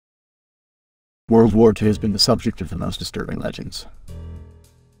World War II has been the subject of the most disturbing legends.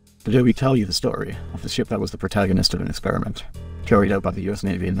 Today we tell you the story of the ship that was the protagonist of an experiment carried out by the US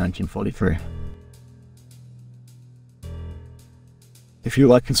Navy in 1943. If you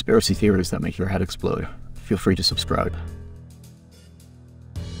like conspiracy theories that make your head explode, feel free to subscribe.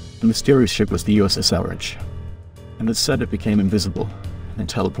 The mysterious ship was the USS Outreach, and it's said it became invisible and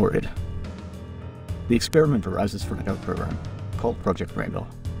teleported. The experiment arises from a doubt program called Project Rainbow.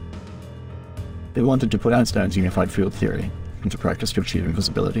 They wanted to put Einstein's unified field theory into practice to achieve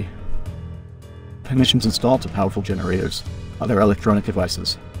invisibility. Technicians installed the powerful generators, other electronic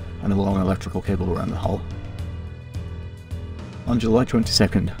devices, and a long electrical cable around the hull. On July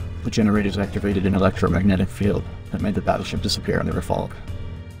 22nd, the generators activated an electromagnetic field that made the battleship disappear under a fog.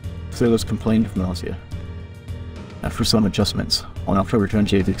 Sailors complained of nausea. After some adjustments, on October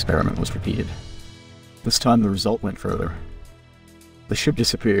 28th the experiment was repeated. This time the result went further. The ship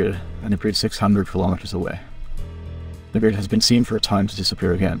disappeared and appeared 600 kilometers away. The bird has been seen for a time to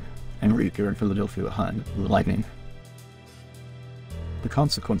disappear again, and reappear in Philadelphia behind the lightning. The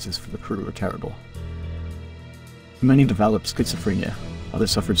consequences for the crew were terrible. Many developed schizophrenia,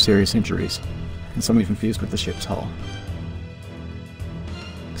 others suffered serious injuries, and some even fused with the ship's hull.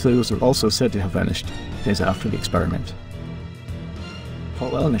 Sailors were also said to have vanished days after the experiment.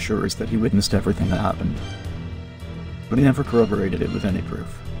 Paul Allen assures that he witnessed everything that happened, but he never corroborated it with any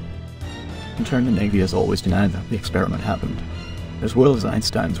proof. In turn, the Navy has always denied that the experiment happened, as well as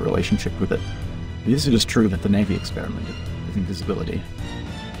Einstein's relationship with it. Yes, it is true that the Navy experimented with invisibility,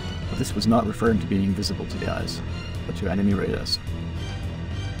 but this was not referring to being invisible to the eyes, but to enemy radars.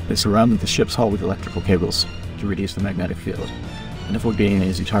 They surrounded the ship's hull with electrical cables to reduce the magnetic field, and avoid being an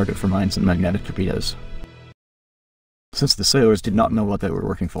easy target for mines and magnetic torpedoes. Since the sailors did not know what they were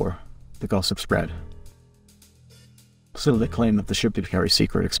working for, the gossip spread. Still, they claim that the ship did carry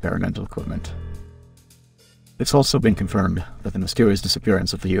secret experimental equipment. It's also been confirmed that the mysterious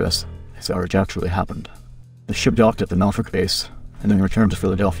disappearance of the USS Outreach actually happened. The ship docked at the Norfolk base, and then returned to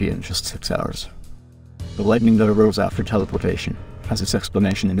Philadelphia in just 6 hours. The lightning that arose after teleportation has its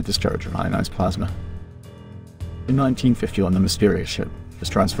explanation in the discharge of ionized plasma. In 1951, the mysterious ship was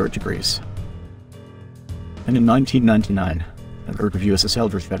transferred to Greece. And in 1999, a group of USS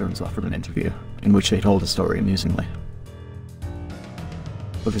Eldridge veterans offered an interview, in which they told the story amusingly.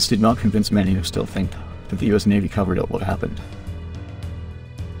 But this did not convince many who still think that the US Navy covered up what happened.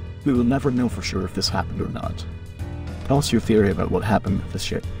 We will never know for sure if this happened or not. Tell us your theory about what happened with this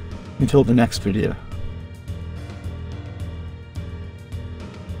ship. Until the next video.